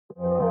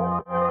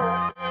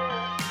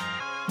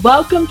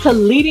Welcome to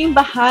Leading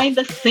Behind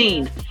the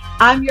Scene.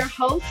 I'm your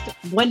host,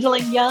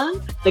 Gwendolyn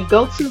Young, the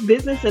go-to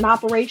business and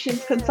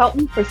operations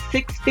consultant for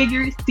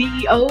six-figure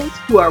CEOs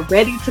who are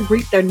ready to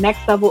reach their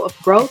next level of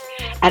growth.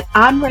 And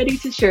I'm ready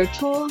to share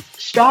tools,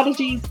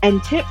 strategies,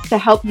 and tips to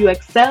help you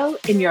excel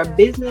in your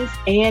business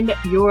and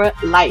your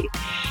life.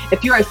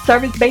 If you're a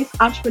service-based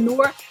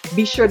entrepreneur,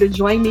 be sure to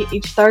join me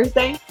each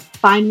Thursday.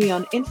 Find me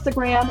on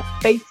Instagram,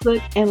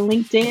 Facebook, and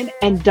LinkedIn.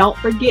 And don't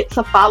forget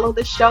to follow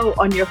the show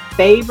on your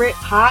favorite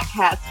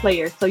podcast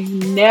player so you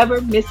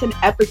never miss an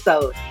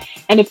episode.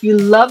 And if you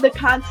love the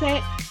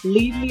content,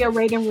 leave me a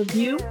rate and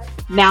review.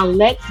 Now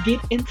let's get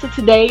into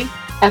today's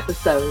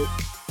episode.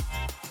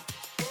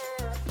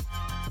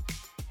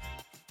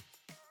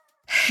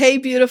 Hey,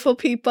 beautiful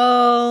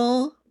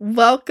people.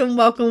 Welcome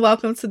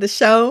to the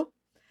show.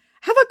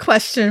 I have a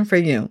question for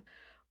you.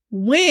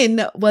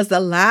 When was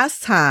the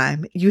last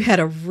time you had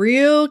a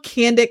real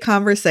candid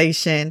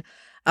conversation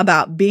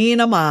about being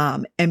a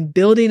mom and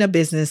building a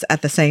business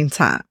at the same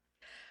time?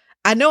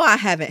 I know I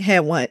haven't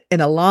had one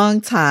in a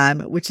long time,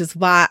 which is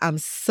why I'm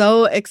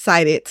so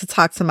excited to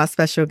talk to my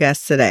special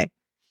guest today.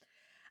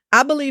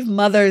 I believe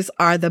mothers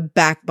are the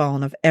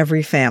backbone of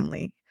every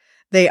family.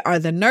 They are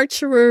the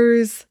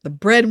nurturers, the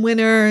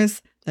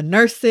breadwinners, the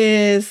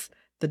nurses,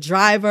 the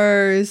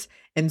drivers,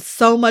 and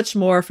so much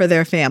more for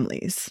their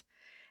families.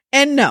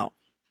 And no,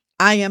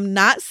 I am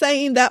not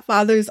saying that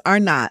fathers are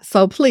not.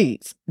 So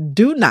please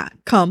do not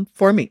come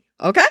for me.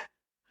 Okay?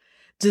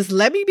 Just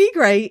let me be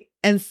great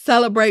and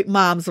celebrate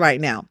moms right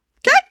now.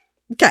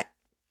 Okay.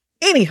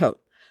 Anywho,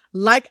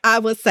 like I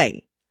was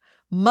saying,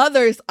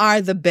 mothers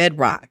are the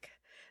bedrock.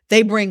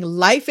 They bring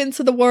life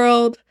into the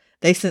world.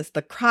 They sense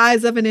the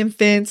cries of an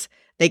infant.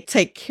 They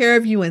take care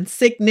of you in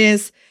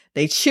sickness.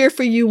 They cheer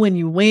for you when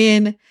you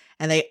win.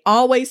 And they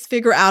always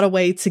figure out a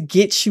way to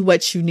get you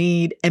what you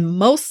need, and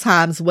most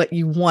times what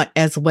you want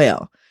as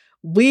well.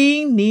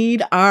 We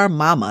need our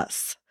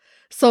mamas.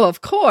 So,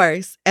 of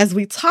course, as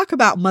we talk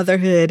about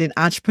motherhood and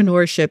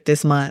entrepreneurship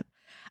this month,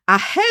 I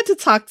had to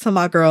talk to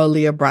my girl,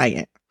 Leah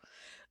Bryant.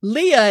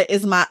 Leah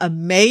is my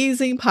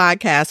amazing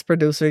podcast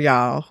producer,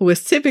 y'all, who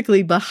is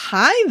typically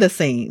behind the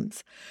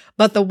scenes.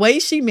 But the way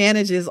she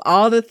manages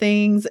all the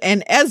things,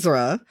 and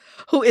Ezra,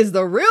 who is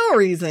the real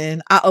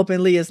reason I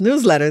open Leah's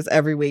newsletters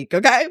every week,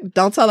 okay?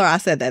 Don't tell her I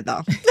said that,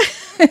 though.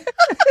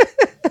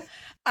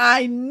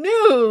 I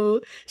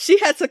knew she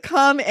had to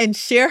come and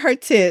share her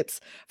tips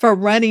for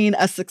running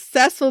a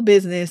successful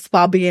business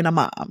while being a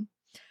mom.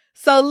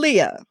 So,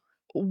 Leah,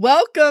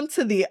 welcome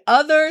to the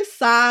other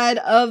side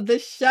of the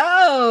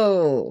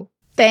show.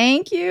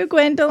 Thank you,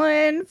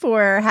 Gwendolyn,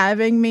 for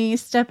having me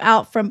step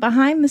out from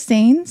behind the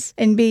scenes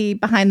and be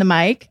behind the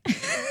mic.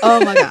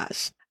 Oh my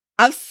gosh.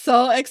 I'm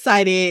so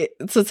excited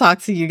to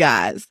talk to you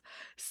guys.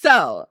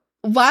 So,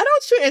 why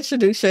don't you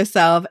introduce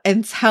yourself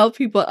and tell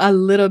people a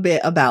little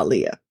bit about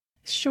Leah?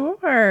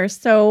 Sure.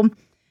 So,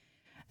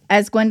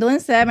 as Gwendolyn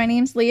said, my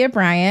name's Leah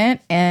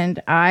Bryant,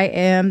 and I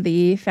am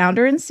the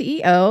founder and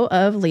CEO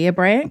of Leah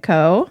Bryant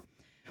Co.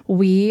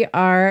 We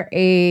are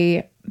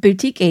a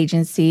boutique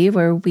agency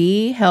where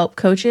we help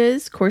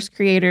coaches, course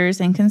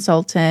creators, and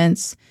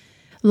consultants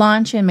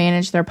launch and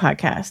manage their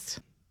podcasts.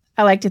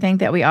 I like to think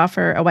that we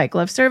offer a white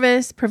glove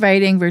service,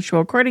 providing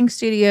virtual recording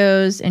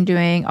studios and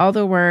doing all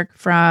the work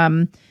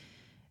from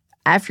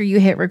after you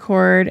hit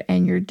record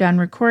and you're done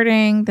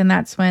recording, then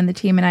that's when the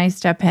team and I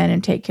step in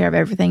and take care of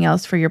everything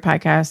else for your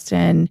podcast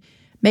and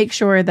make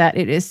sure that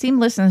it is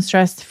seamless and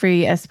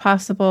stress-free as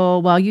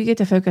possible while you get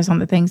to focus on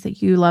the things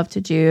that you love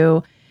to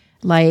do,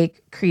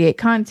 like create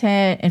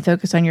content and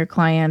focus on your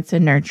clients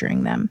and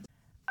nurturing them.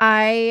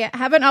 I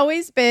haven't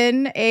always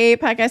been a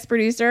podcast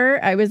producer.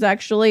 I was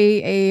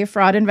actually a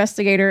fraud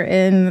investigator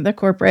in the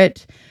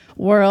corporate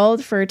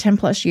world for 10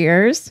 plus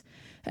years.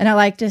 And I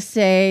like to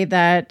say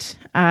that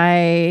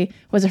I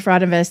was a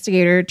fraud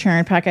investigator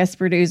turned podcast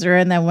producer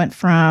and then went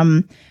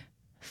from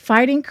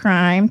fighting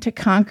crime to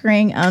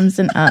conquering ums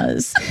and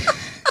uhs.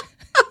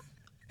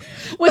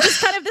 Which is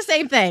kind of the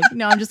same thing.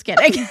 No, I'm just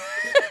kidding.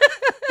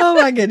 Oh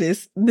my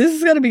goodness. This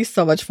is going to be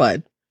so much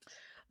fun.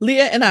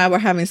 Leah and I were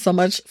having so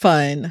much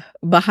fun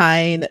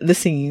behind the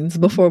scenes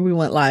before we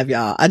went live,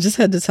 y'all. I just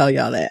had to tell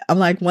y'all that. I'm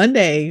like, one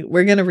day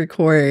we're going to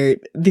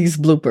record these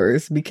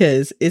bloopers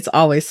because it's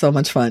always so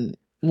much fun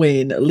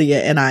when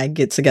Leah and I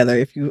get together,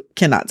 if you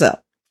cannot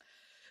tell.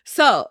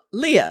 So,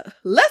 Leah,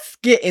 let's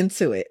get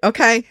into it,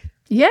 okay?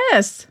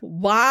 Yes.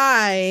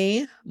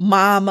 Why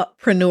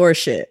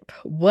mompreneurship?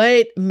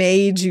 What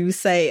made you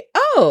say,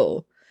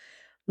 oh,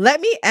 let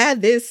me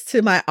add this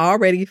to my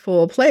already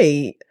full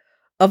plate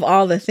of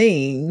all the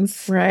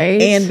things, right?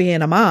 And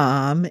being a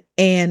mom,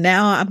 and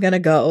now I'm going to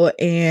go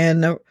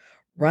and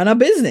run a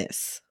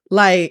business.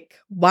 Like,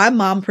 why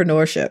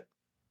mompreneurship?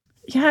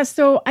 Yeah,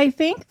 so I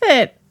think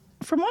that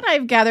from what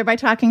I've gathered by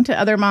talking to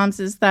other moms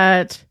is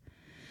that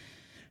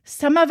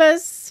some of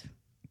us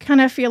kind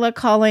of feel a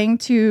calling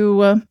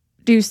to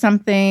do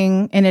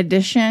something in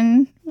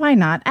addition. Why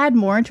not add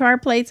more to our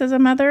plates as a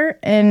mother?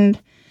 And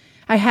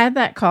I had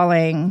that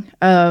calling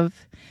of,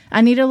 I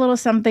need a little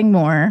something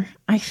more.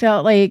 I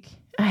felt like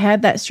I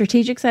had that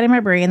strategic side of my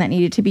brain that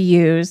needed to be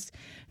used.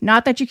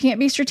 Not that you can't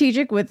be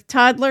strategic with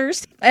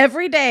toddlers.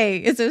 Every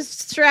day is a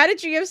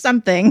strategy of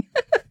something.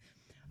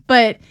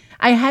 But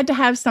I had to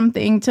have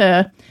something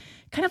to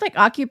kind of like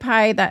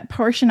occupy that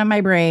portion of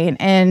my brain.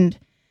 And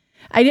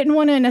I didn't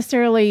want to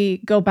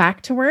necessarily go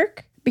back to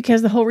work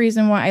because the whole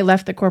reason why I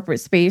left the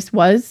corporate space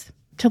was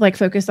to like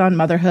focus on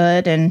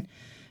motherhood and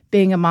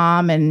being a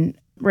mom and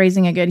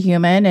raising a good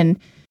human. And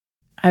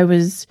I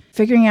was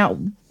figuring out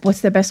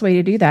what's the best way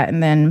to do that.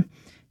 And then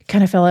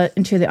kind of fell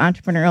into the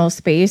entrepreneurial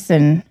space,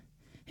 and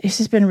it's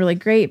just been really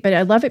great. But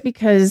I love it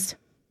because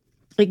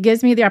it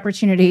gives me the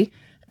opportunity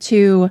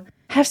to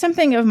have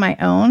something of my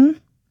own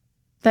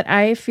that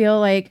I feel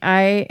like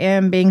I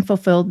am being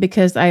fulfilled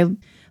because I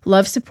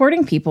love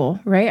supporting people,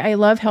 right? I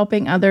love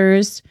helping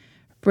others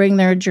bring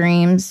their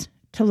dreams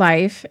to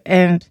life.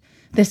 And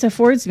this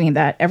affords me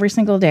that every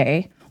single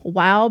day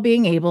while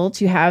being able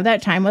to have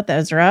that time with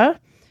Ezra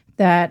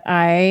that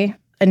I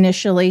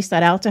initially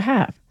set out to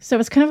have. So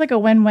it's kind of like a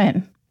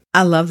win-win.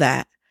 I love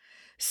that.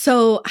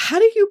 So how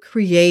do you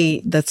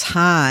create the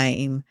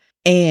time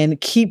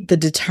and keep the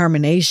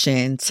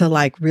determination to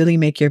like really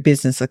make your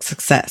business a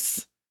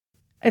success?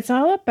 It's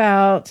all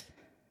about,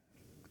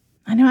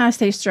 I know I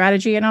say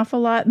strategy an awful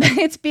lot, but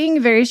it's being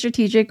very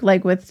strategic,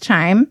 like with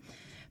time,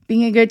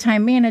 being a good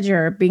time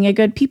manager, being a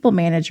good people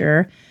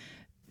manager,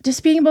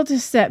 just being able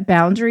to set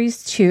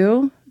boundaries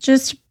too,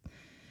 just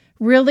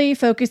really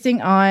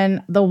focusing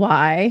on the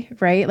why,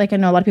 right? Like I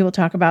know a lot of people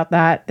talk about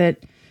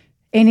that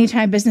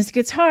anytime business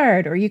gets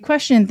hard or you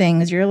question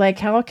things, you're like,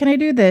 how can I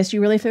do this?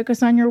 You really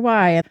focus on your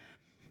why. And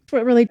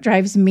what really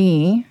drives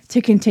me to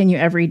continue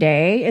every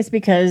day is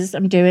because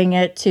I'm doing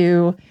it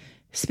to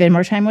spend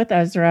more time with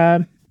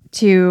Ezra,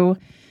 to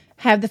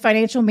have the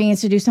financial means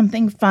to do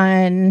something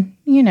fun,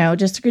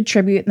 just to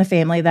contribute in the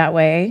family that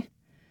way.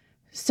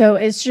 So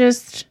it's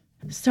just,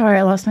 sorry,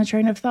 I lost my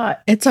train of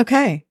thought. It's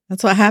okay.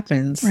 That's what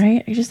happens.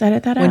 Right? I just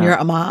edit that out. When you're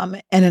a mom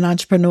and an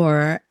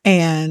entrepreneur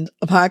and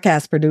a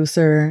podcast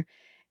producer,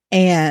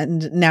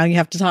 and now you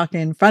have to talk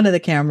in front of the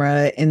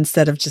camera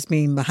instead of just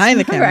being behind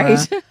the camera.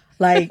 Right.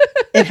 Like,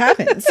 it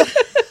happens.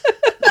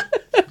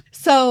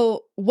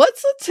 So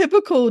what's a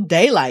typical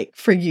day like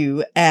for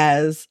you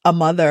as a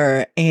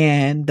mother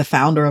and the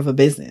founder of a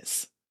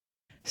business?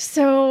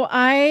 So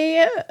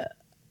I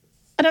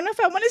don't know if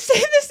I want to say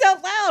this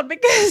out loud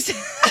because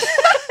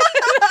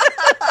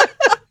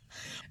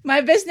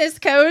my business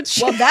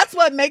coach. Well, that's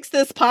what makes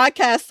this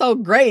podcast so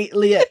great,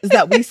 Leah, is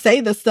that we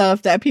say the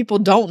stuff that people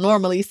don't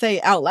normally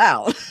say out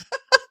loud.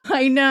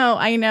 I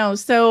know.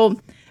 So,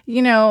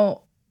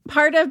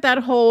 part of that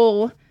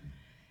whole,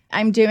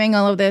 I'm doing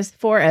all of this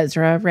for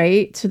Ezra,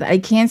 right? So that I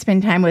can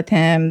spend time with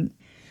him.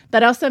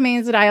 That also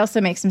means that I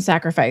also make some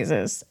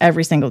sacrifices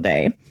every single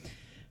day.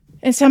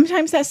 And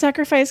sometimes that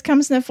sacrifice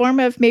comes in the form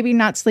of maybe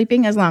not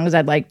sleeping as long as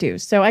I'd like to.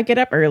 So I get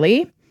up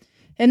early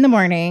in the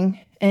morning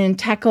and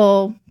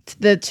tackle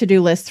the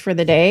to-do list for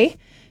the day,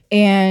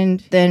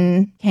 and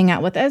then hang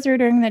out with Ezra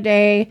during the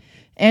day,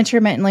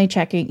 intermittently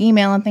checking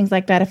email and things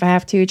like that if I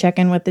have to, check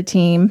in with the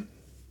team.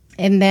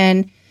 And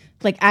then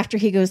like after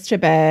he goes to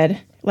bed,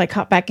 like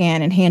hop back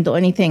in and handle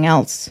anything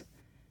else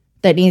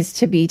that needs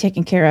to be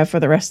taken care of for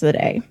the rest of the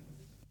day.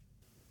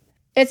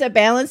 It's a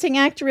balancing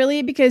act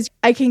really, because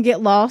I can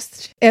get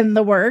lost in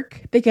the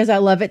work because I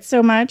love it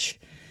so much,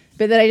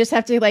 but then I just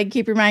have to like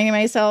keep reminding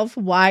myself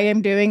why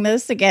I'm doing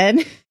this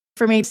again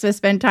for me to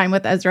spend time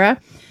with Ezra.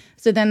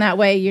 So then that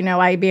way,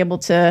 I'd be able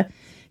to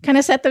kind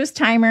of set those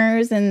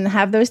timers and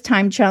have those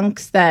time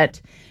chunks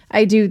that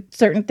I do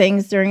certain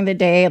things during the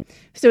day.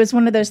 So it's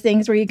one of those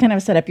things where you kind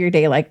of set up your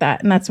day like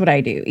that. And that's what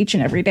I do each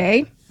and every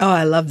day. Oh,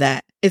 I love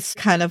that. It's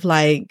kind of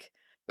like,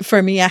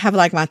 for me, I have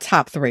like my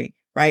top 3,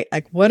 right?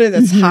 Like, what are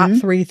the top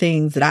 3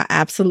 things that I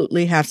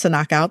absolutely have to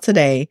knock out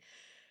today?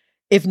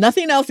 If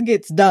nothing else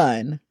gets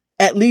done,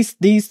 at least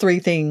these 3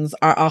 things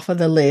are off of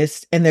the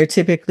list, and they're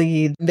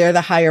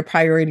the higher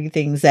priority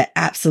things that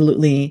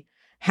absolutely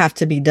have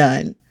to be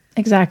done.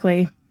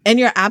 Exactly. And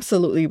you're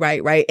absolutely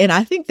right? And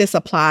I think this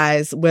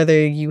applies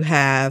whether you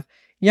have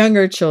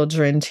younger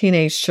children,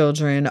 teenage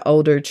children,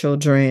 older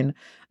children,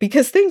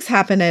 because things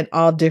happen at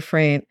all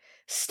different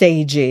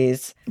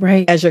stages,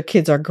 right, as your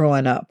kids are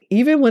growing up,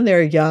 even when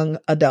they're young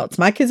adults.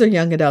 My kids are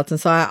young adults. And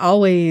so I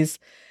always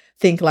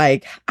think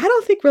like, I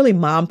don't think really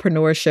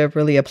mompreneurship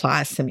really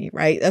applies to me,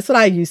 right? That's what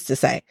I used to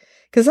say.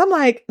 Because I'm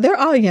like, they're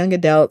all young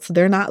adults.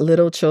 They're not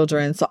little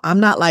children. So I'm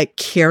not like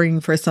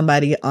caring for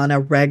somebody on a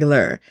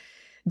regular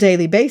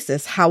daily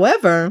basis.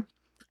 However,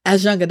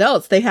 as young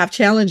adults, they have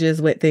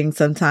challenges with things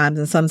sometimes.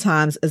 And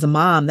sometimes as a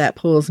mom, that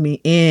pulls me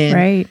in,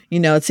 right,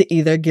 to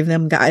either give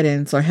them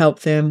guidance or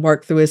help them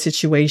work through a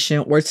situation,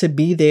 or to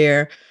be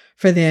there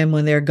for them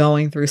when they're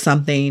going through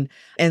something.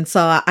 And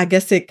so I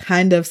guess it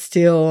kind of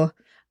still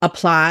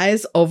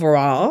applies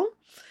overall.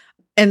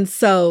 And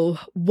so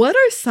what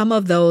are some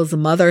of those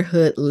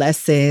motherhood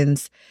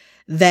lessons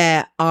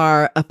that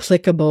are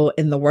applicable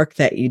in the work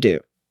that you do?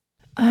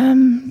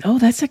 Oh,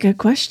 that's a good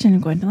question,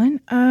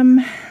 Gwendolyn.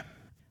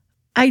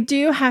 I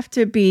do have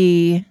to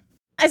be,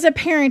 as a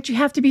parent, you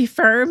have to be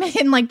firm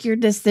in like your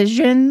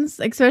decisions,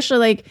 especially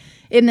like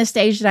in the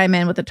stage that I'm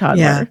in with a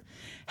toddler. Yeah.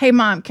 Hey,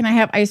 mom, can I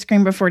have ice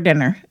cream before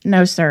dinner?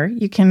 No, sir,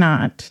 you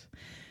cannot.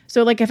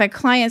 So like if a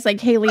client's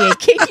like, hey, Leah,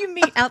 can you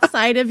meet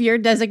outside of your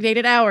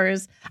designated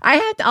hours? I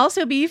have to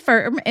also be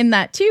firm in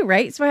that too,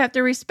 right? So I have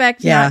to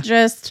respect not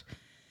just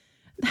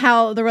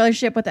how the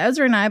relationship with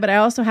Ezra and I, but I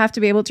also have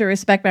to be able to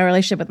respect my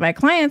relationship with my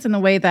clients in the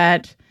way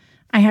that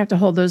I have to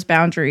hold those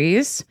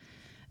boundaries.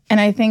 And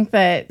I think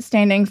that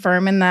standing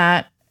firm in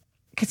that,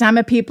 because I'm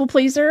a people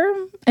pleaser,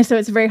 and so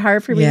it's very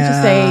hard for me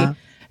to say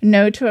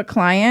no to a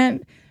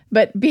client,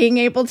 but being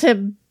able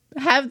to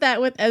have that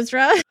with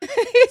Ezra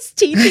is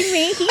teaching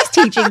me, he's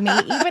teaching me,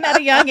 even at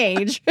a young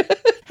age,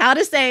 how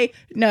to say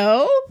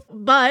no,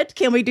 but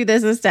can we do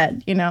this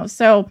instead, you know?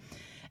 So,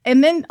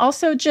 and then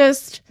also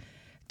just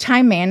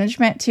time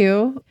management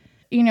too.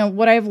 You know,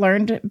 what I've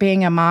learned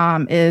being a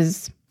mom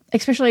is,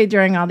 especially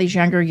during all these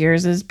younger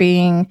years, is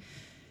being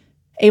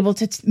able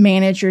to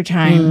manage your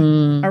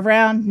time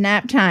around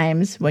nap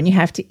times when you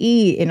have to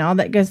eat and all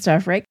that good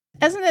stuff, right?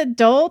 As an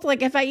adult,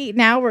 like if I eat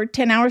now or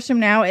 10 hours from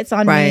now, it's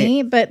on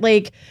me. But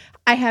like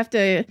I have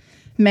to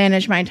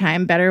manage my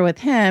time better with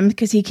him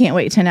because he can't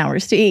wait 10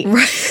 hours to eat.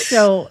 Right.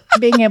 So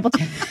being able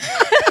to...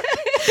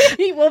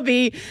 He will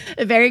be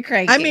very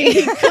cranky. I mean,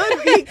 he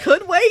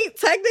could wait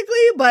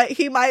technically, but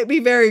he might be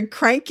very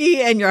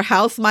cranky and your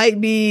house might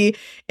be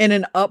in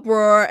an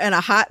uproar and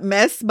a hot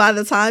mess by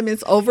the time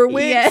it's over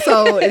with. Yes.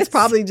 So it's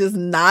probably just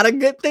not a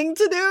good thing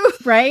to do.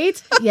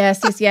 Right?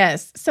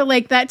 Yes. So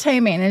like that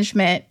time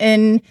management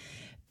and,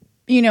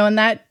 you know, and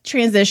that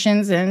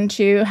transitions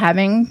into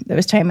having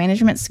those time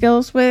management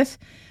skills with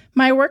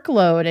my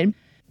workload. And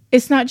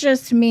it's not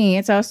just me.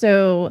 It's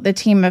also the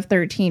team of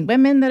 13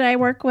 women that I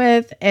work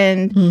with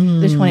and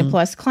the 20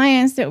 plus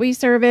clients that we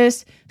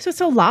service. So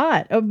it's a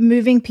lot of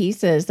moving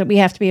pieces that we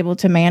have to be able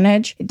to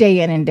manage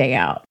day in and day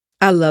out.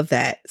 I love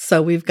that.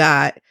 So we've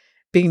got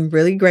being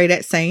really great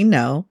at saying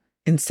no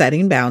and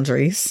setting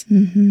boundaries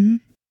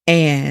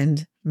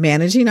and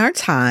managing our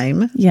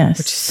time, which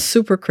is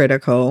super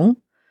critical.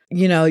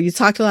 You know, you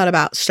talked a lot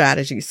about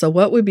strategy. So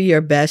what would be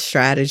your best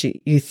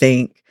strategy, you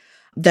think,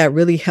 that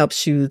really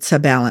helps you to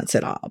balance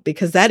it all?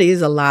 Because that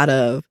is a lot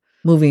of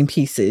moving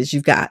pieces.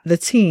 You've got the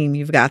team,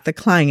 you've got the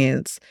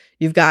clients,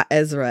 you've got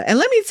Ezra. And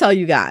let me tell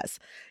you guys,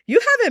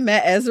 you haven't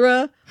met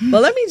Ezra,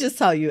 but let me just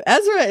tell you,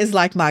 Ezra is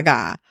like my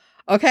guy,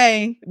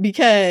 okay?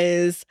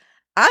 Because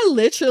I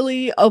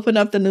literally open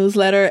up the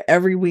newsletter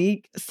every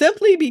week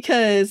simply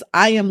because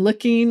I am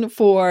looking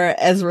for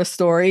Ezra's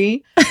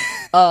story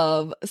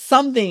of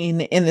something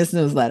in this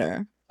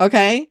newsletter,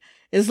 okay?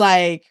 It's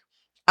like,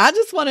 I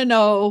just want to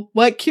know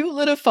what cute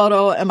little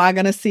photo am I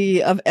going to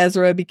see of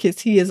Ezra, because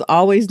he is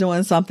always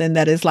doing something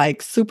that is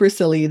like super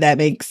silly that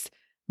makes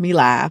me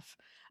laugh.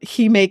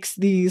 He makes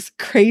these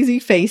crazy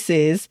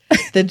faces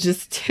that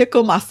just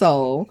tickle my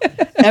soul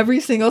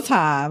every single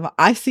time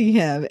I see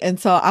him. And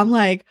so I'm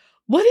like,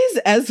 what is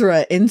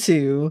Ezra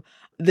into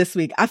this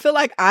week? I feel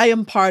like I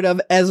am part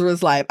of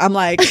Ezra's life. I'm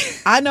like,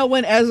 I know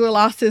when Ezra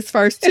lost his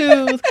first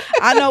tooth.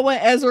 I know when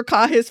Ezra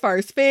caught his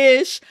first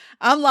fish.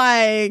 I'm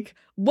like,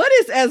 what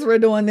is Ezra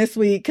doing this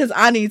week? Because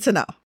I need to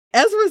know.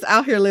 Ezra's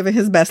out here living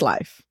his best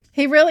life.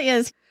 He really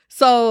is.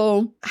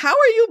 So how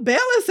are you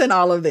balancing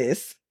all of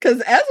this?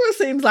 Because Ezra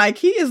seems like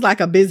he is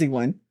like a busy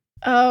one.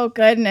 Oh,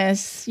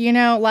 goodness. You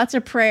know, lots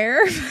of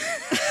prayer.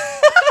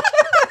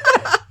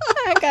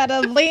 I got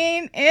to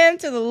lean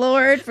into the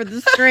Lord for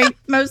the strength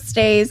most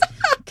days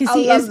because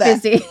he is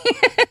busy.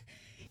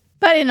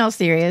 But in all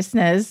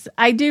seriousness,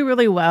 I do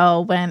really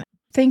well when I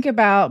think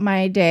about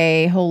my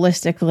day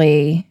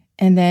holistically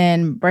and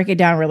then break it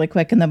down really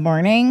quick in the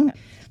morning.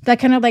 That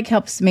kind of like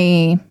helps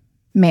me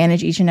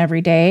manage each and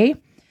every day.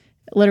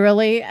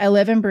 Literally, I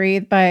live and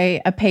breathe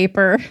by a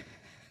paper.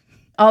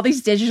 All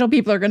these digital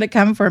people are going to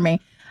come for me.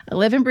 I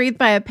live and breathe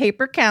by a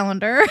paper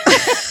calendar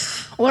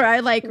where I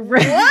like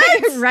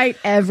write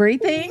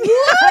everything.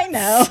 What? I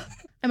know.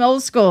 I'm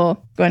old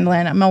school,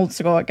 Gwendolyn. I'm old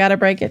school. I got to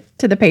break it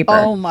to the paper.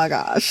 Oh my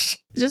gosh.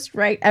 Just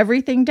write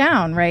everything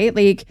down, right?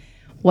 Like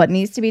what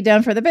needs to be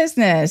done for the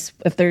business.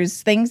 If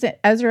there's things that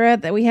Ezra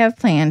that we have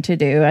planned to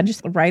do, I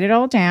just write it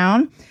all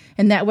down.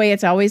 And that way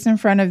it's always in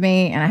front of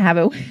me and I have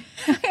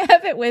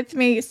it with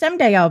me.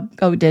 Someday I'll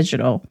go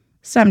digital.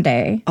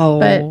 Someday. Oh,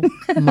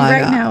 but my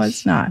right gosh. now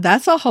it's not.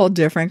 That's a whole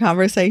different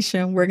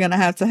conversation we're going to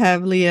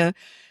have Leah,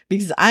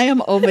 because I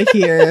am over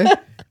here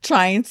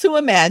trying to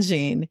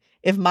imagine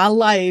if my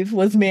life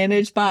was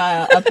managed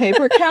by a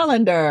paper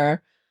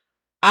calendar,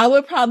 I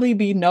would probably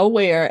be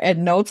nowhere at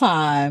no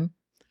time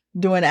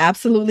doing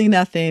absolutely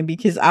nothing,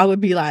 because I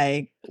would be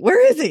like,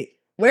 where is it?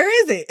 Where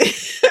is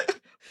it?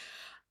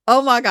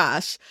 Oh my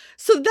gosh.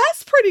 So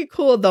that's pretty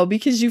cool though,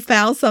 because you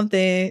found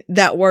something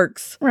that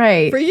works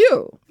for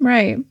you.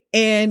 Right.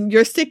 And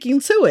you're sticking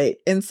to it.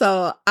 And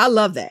so I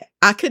love that.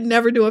 I could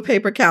never do a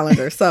paper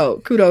calendar.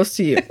 So kudos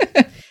to you.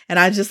 And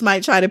I just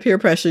might try to peer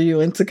pressure you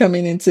into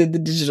coming into the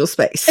digital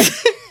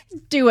space.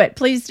 Do it.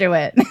 Please do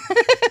it.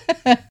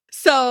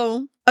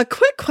 So a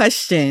quick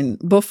question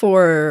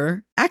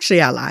before,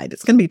 actually I lied.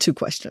 It's going to be 2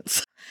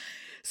 questions.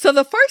 So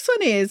the first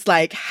one is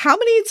like, how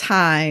many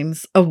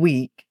times a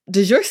week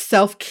does your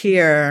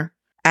self-care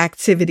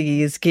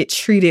activities get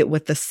treated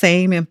with the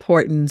same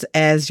importance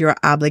as your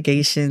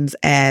obligations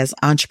as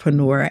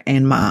entrepreneur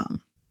and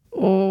mom?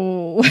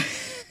 Oh,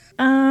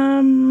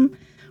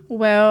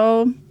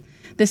 well,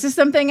 this is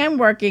something I'm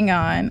working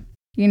on.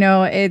 You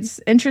know, it's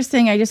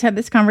interesting. I just had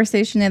this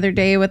conversation the other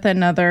day with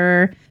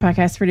another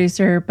podcast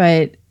producer,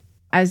 but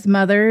as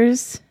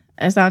mothers,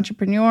 as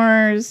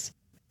entrepreneurs,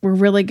 we're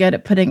really good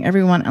at putting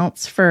everyone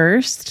else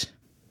first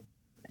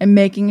and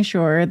making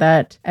sure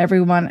that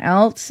everyone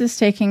else is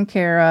taken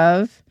care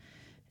of.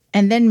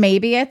 And then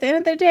maybe at the end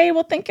of the day,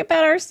 we'll think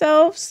about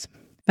ourselves.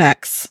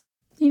 Facts.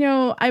 You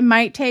know, I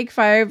might take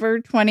 5 or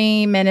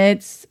 20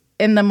 minutes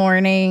in the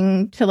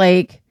morning to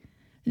like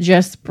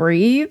just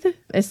breathe.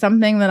 It's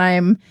something that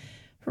I'm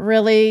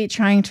really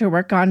trying to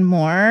work on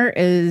more,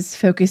 is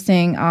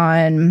focusing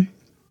on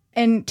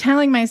and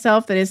telling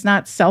myself that it's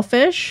not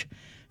selfish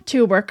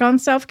to work on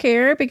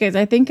self-care, because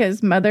I think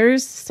as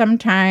mothers,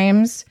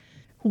 sometimes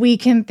we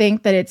can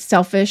think that it's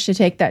selfish to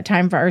take that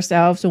time for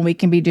ourselves when we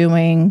can be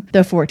doing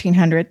the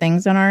 1,400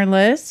 things on our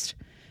list.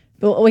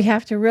 But what we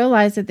have to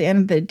realize at the end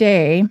of the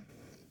day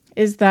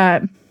is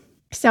that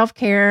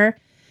self-care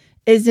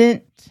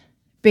isn't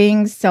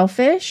being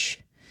selfish.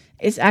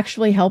 It's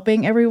actually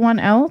helping everyone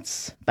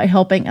else by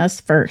helping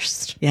us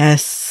first.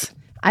 Yes.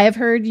 I have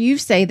heard you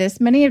say this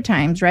many of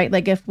times, right?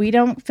 Like, if we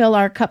don't fill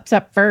our cups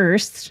up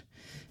first,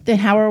 then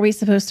how are we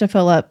supposed to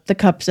fill up the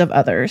cups of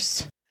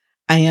others?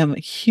 I am a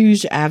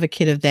huge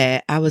advocate of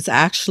that. I was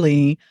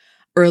actually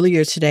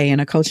earlier today in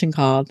a coaching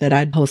call that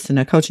I host in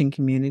a coaching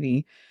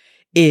community.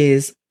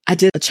 I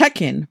did a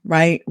check-in,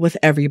 right, with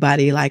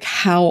everybody, like,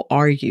 how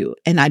are you?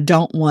 And I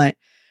don't want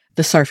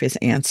the surface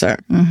answer,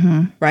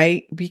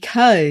 right?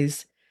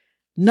 Because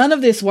none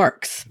of this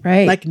works.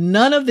 Right. Like,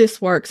 none of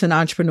this works in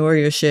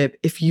entrepreneurship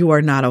if you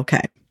are not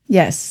okay.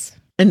 Yes.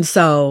 And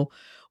so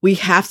we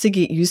have to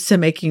get used to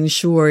making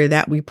sure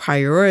that we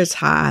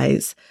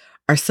prioritize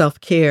our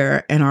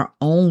self-care and our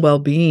own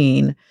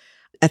well-being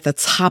at the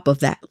top of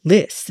that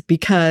list,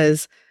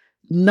 because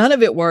none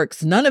of it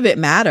works. None of it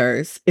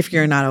matters if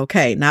you're not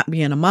okay. Not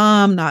being a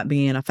mom, not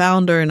being a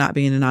founder, not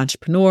being an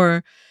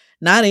entrepreneur,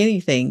 not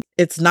anything.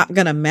 It's not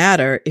going to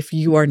matter if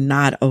you are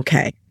not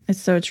okay. It's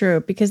so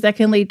true, because that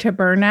can lead to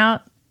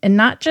burnout, and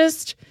not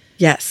just,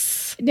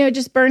 yes,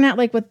 just burnout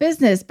like with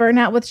business,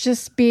 burnout with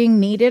just being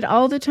needed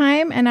all the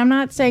time. And I'm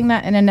not saying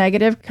that in a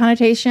negative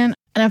connotation.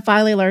 And I'm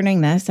finally learning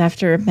this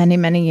after many,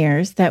 many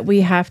years, that we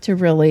have to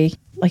really,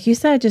 like you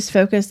said, just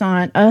focus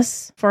on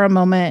us for a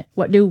moment.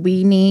 What do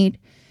we need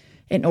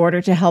in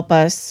order to help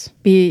us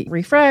be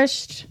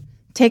refreshed?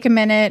 Take a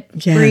minute,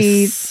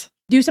 breathe,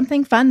 do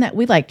something fun that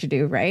we like to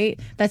do, right?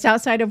 That's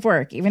outside of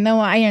work. Even though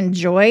I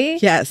enjoy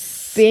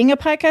being a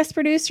podcast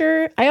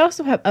producer, I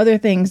also have other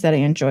things that I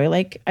enjoy.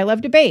 Like, I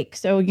love to bake.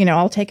 So,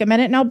 I'll take a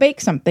minute and I'll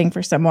bake something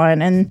for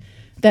someone. And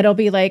that'll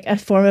be like a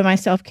form of my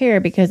self-care,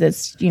 because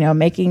it's,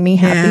 making me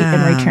happy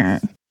in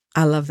return.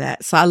 I love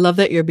that. So I love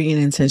that you're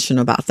being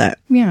intentional about that.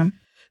 Yeah.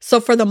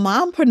 So for the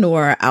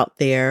mompreneur out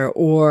there,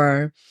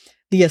 or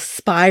the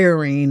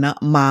aspiring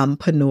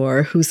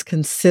mompreneur who's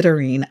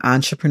considering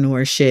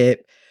entrepreneurship,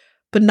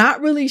 but not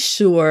really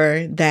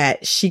sure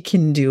that she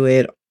can do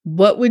it,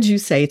 what would you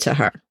say to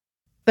her?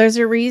 There's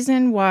a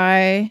reason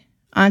why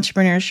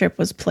entrepreneurship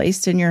was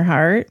placed in your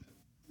heart,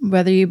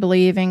 whether you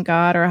believe in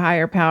God or a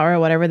higher power,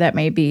 whatever that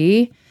may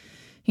be.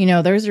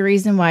 There's a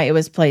reason why it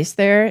was placed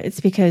there. It's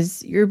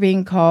because you're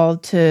being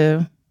called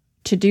to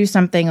do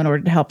something in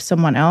order to help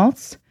someone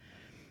else.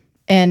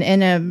 And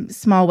in a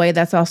small way,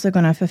 that's also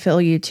going to fulfill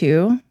you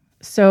too.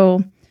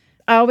 So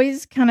I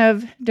always kind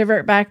of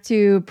divert back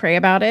to pray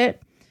about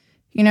it.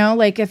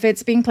 Like, if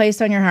it's being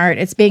placed on your heart,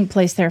 it's being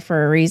placed there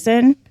for a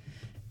reason.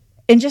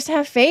 And just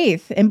have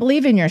faith and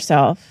believe in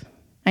yourself.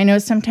 I know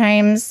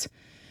sometimes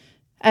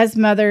as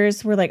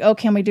mothers, we're like, oh,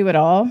 can we do it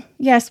all?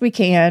 Yes, we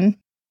can.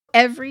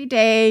 Every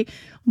day,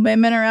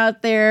 women are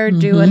out there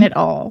doing it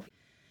all.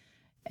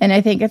 And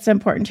I think it's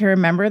important to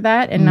remember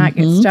that and not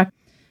get stuck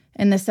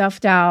in the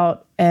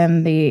self-doubt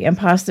and the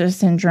imposter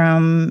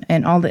syndrome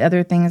and all the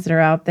other things that are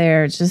out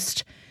there.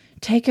 Just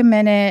take a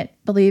minute,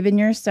 believe in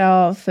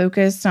yourself,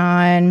 focus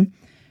on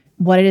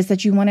what it is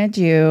that you want to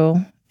do,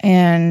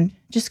 and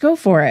just go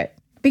for it.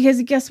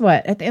 Because guess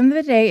what? At the end of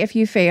the day, if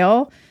you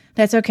fail,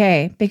 that's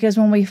okay. Because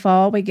when we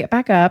fall, we get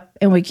back up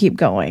and we keep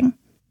going.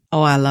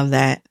 Oh, I love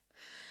that.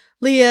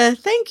 Leah,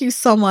 thank you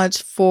so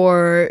much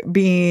for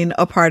being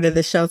a part of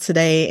the show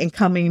today and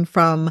coming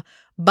from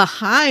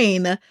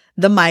behind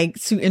the mic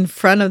to in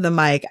front of the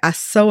mic. I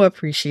so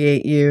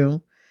appreciate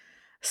you.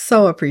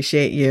 So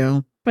appreciate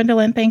you.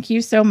 Gwendolyn, thank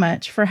you so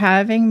much for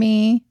having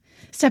me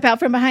step out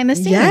from behind the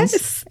scenes.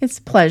 Yes. It's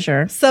a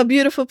pleasure. So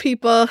beautiful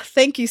people,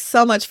 thank you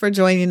so much for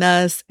joining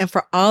us. And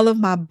for all of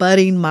my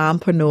budding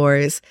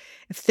mompreneurs,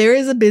 if there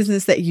is a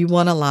business that you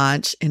want to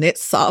launch and it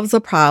solves a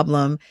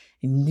problem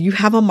and you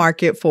have a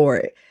market for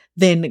it,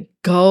 then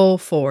go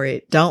for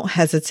it. Don't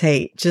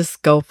hesitate.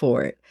 Just go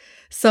for it.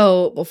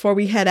 So before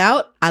we head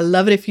out, I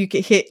love it if you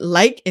could hit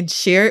like and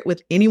share it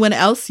with anyone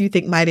else you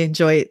think might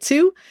enjoy it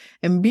too.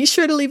 And be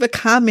sure to leave a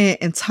comment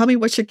and tell me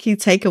what your key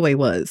takeaway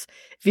was.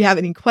 If you have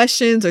any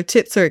questions or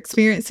tips or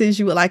experiences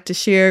you would like to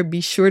share,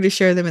 be sure to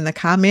share them in the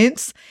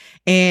comments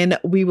and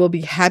we will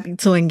be happy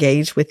to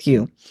engage with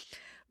you.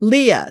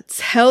 Leah,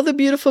 tell the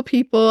beautiful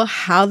people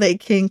how they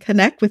can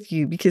connect with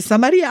you because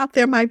somebody out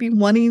there might be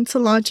wanting to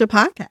launch a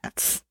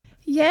podcast.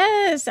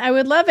 Yes, I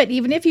would love it.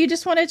 Even if you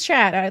just want to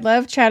chat, I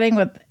love chatting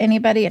with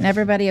anybody and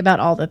everybody about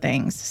all the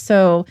things.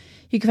 So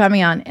you can find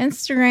me on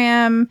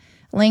Instagram,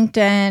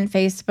 LinkedIn,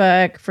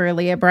 Facebook for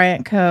Leah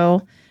Bryant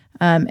Co.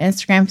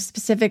 Instagram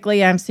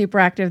specifically, I'm super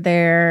active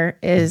there,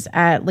 is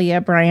at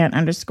Leah Bryant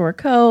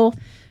 _co.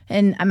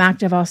 And I'm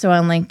active also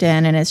on LinkedIn,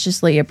 and it's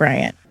just Leah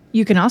Bryant.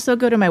 You can also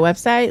go to my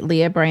website,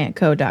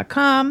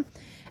 leahbryantco.com,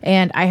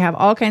 and I have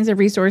all kinds of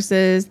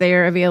resources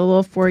there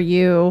available for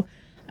you.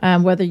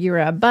 Whether you're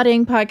a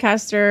budding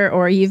podcaster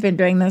or you've been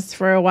doing this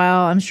for a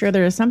while, I'm sure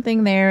there is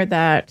something there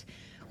that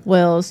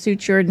will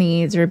suit your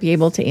needs or be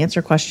able to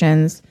answer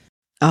questions.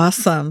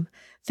 Awesome.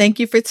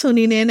 Thank you for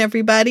tuning in,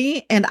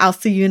 everybody. And I'll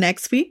see you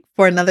next week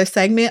for another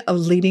segment of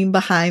Leading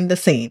Behind the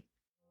Scene.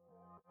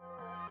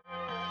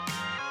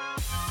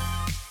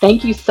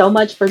 Thank you so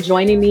much for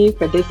joining me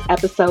for this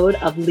episode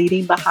of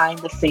Leading Behind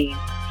the Scene.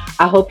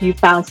 I hope you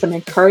found some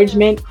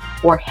encouragement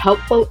or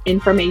helpful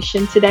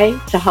information today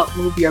to help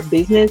move your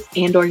business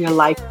and or your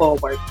life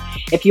forward.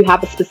 If you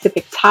have a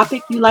specific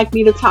topic you'd like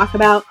me to talk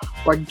about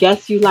or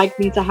guests you'd like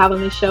me to have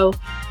on the show,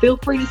 feel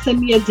free to send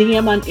me a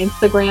DM on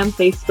Instagram,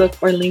 Facebook,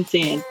 or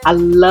LinkedIn. I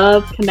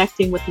love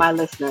connecting with my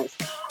listeners.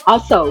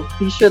 Also,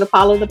 be sure to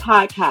follow the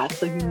podcast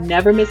so you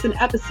never miss an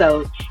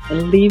episode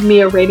and leave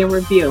me a rating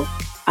review.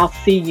 I'll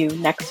see you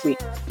next week.